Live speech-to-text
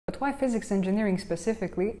why physics engineering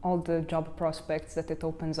specifically? All the job prospects that it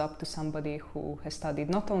opens up to somebody who has studied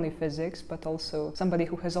not only physics, but also somebody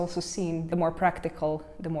who has also seen the more practical,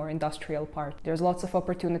 the more industrial part. There's lots of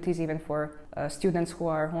opportunities even for students who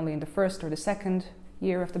are only in the first or the second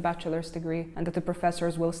year of the bachelor's degree, and that the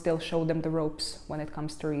professors will still show them the ropes when it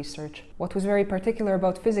comes to research. What was very particular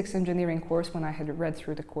about physics engineering course, when I had read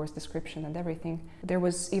through the course description and everything, there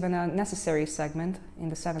was even a necessary segment in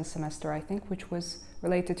the 7th semester, I think, which was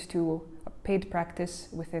related to paid practice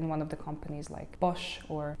within one of the companies like Bosch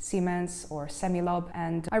or Siemens or Semilab,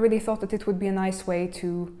 and I really thought that it would be a nice way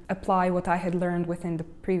to apply what I had learned within the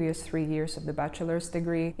previous 3 years of the bachelor's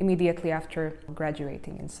degree immediately after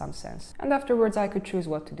graduating in some sense. And afterwards I could choose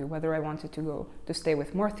what to do, whether I wanted to stay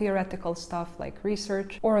with more theoretical stuff like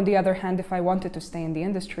research, or on the other hand, if I wanted to stay in the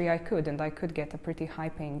industry, I could, and I could get a pretty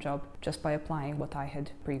high-paying job just by applying what I had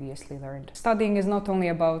previously learned. Studying is not only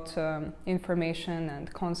about information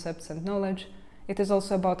and concepts and knowledge. It is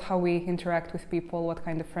also about how we interact with people, what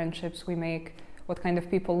kind of friendships we make, what kind of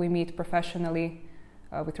people we meet professionally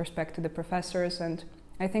with respect to the professors, and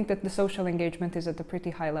I think that the social engagement is at a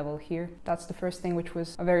pretty high level here. That's the first thing which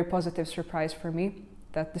was a very positive surprise for me,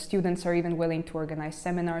 that the students are even willing to organize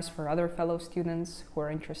seminars for other fellow students who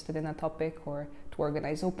are interested in a topic, or to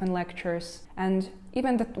organize open lectures, and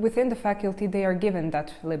even that within the faculty they are given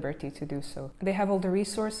that liberty to do so. They have all the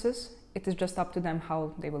resources. It is just up to them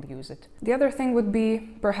how they will use it. The other thing would be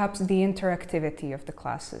perhaps the interactivity of the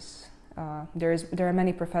classes. There are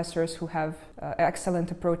many professors who have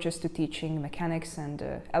excellent approaches to teaching mechanics and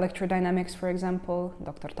electrodynamics, for example,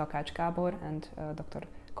 Dr. Takács Gábor and Dr.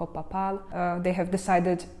 Koppa Pál. They have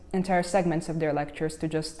decided entire segments of their lectures to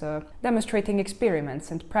just demonstrating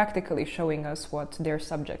experiments and practically showing us what their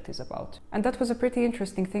subject is about. And that was a pretty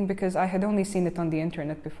interesting thing, because I had only seen it on the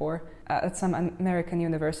internet before at some American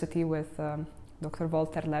university with Dr.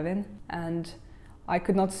 Walter Levin, and I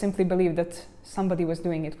could not simply believe that somebody was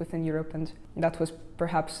doing it within Europe, and that was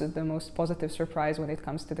perhaps the most positive surprise when it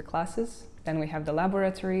comes to the classes. Then we have the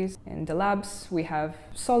laboratories. In the labs we have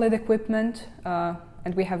solid equipment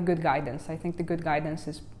and we have good guidance. I think the good guidance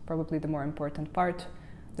is probably the more important part.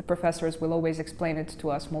 The professors will always explain it to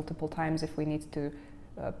us multiple times if we need to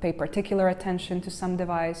pay particular attention to some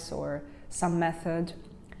device or some method.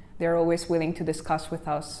 They're always willing to discuss with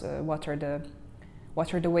us what are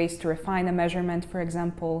the ways to refine a measurement, for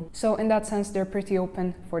example. So in that sense, they're pretty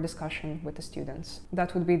open for discussion with the students.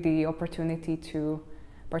 That would be the opportunity to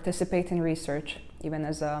participate in research, even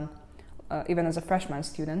as a freshman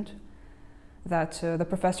student, that the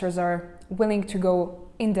professors are willing to go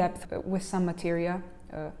in depth with some materia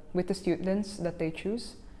with the students that they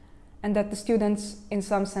choose, and that the students in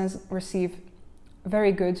some sense receive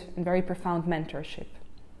very good and very profound mentorship.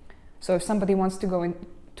 So if somebody wants to go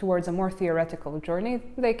towards a more theoretical journey,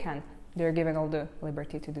 they can. They're given all the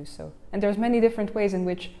liberty to do so. And there's many different ways in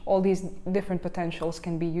which all these different potentials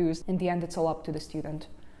can be used. In the end, it's all up to the student.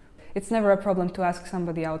 It's never a problem to ask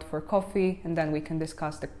somebody out for coffee, and then we can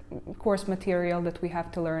discuss the course material that we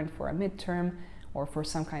have to learn for a midterm or for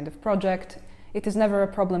some kind of project. It is never a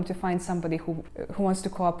problem to find somebody who wants to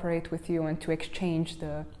cooperate with you and to exchange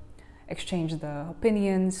the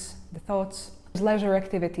opinions, the thoughts. Leisure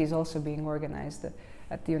activities also being organized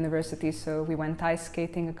at the university, so we went ice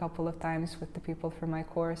skating a couple of times with the people from my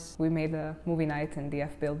course. We made a movie night in the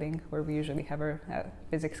F building where we usually have our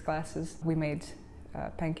physics classes. We made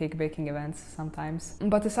pancake baking events sometimes.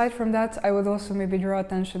 But aside from that, I would also maybe draw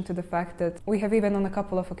attention to the fact that we have even on a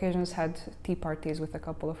couple of occasions had tea parties with a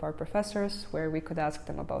couple of our professors where we could ask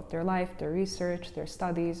them about their life, their research, their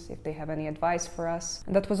studies, if they have any advice for us.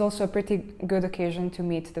 And that was also a pretty good occasion to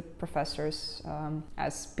meet the professors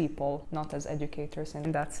as people, not as educators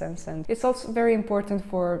in that sense. And it's also very important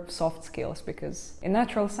for soft skills, because in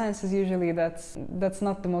natural sciences usually that's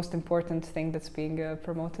not the most important thing that's being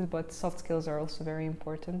promoted, but soft skills are also very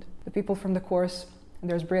important. The people from the course,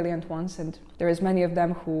 there's brilliant ones, and there is many of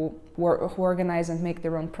them who organize and make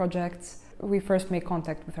their own projects. We first make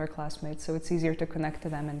contact with our classmates, so it's easier to connect to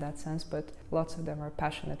them in that sense, but lots of them are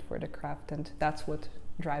passionate for the craft, and that's what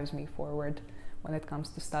drives me forward when it comes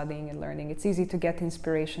to studying and learning. It's easy to get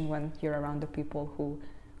inspiration when you're around the people who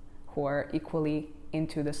are equally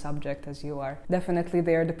into the subject as you are. Definitely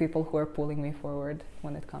they are the people who are pulling me forward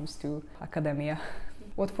when it comes to academia.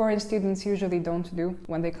 What foreign students usually don't do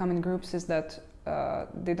when they come in groups is that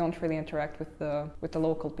they don't really interact with the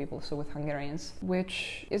local people, so with Hungarians,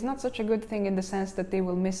 which is not such a good thing in the sense that they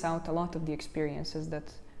will miss out a lot of the experiences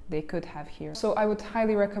that they could have here. So I would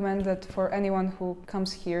highly recommend that for anyone who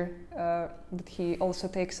comes here, that he also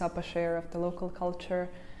takes up a share of the local culture,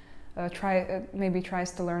 maybe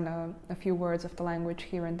tries to learn a few words of the language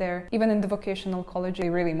here and there. Even in the vocational college, they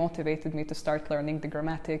really motivated me to start learning the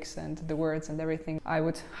grammatics and the words and everything. I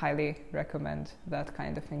would highly recommend that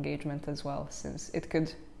kind of engagement as well, since it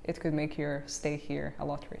could make your stay here a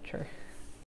lot richer.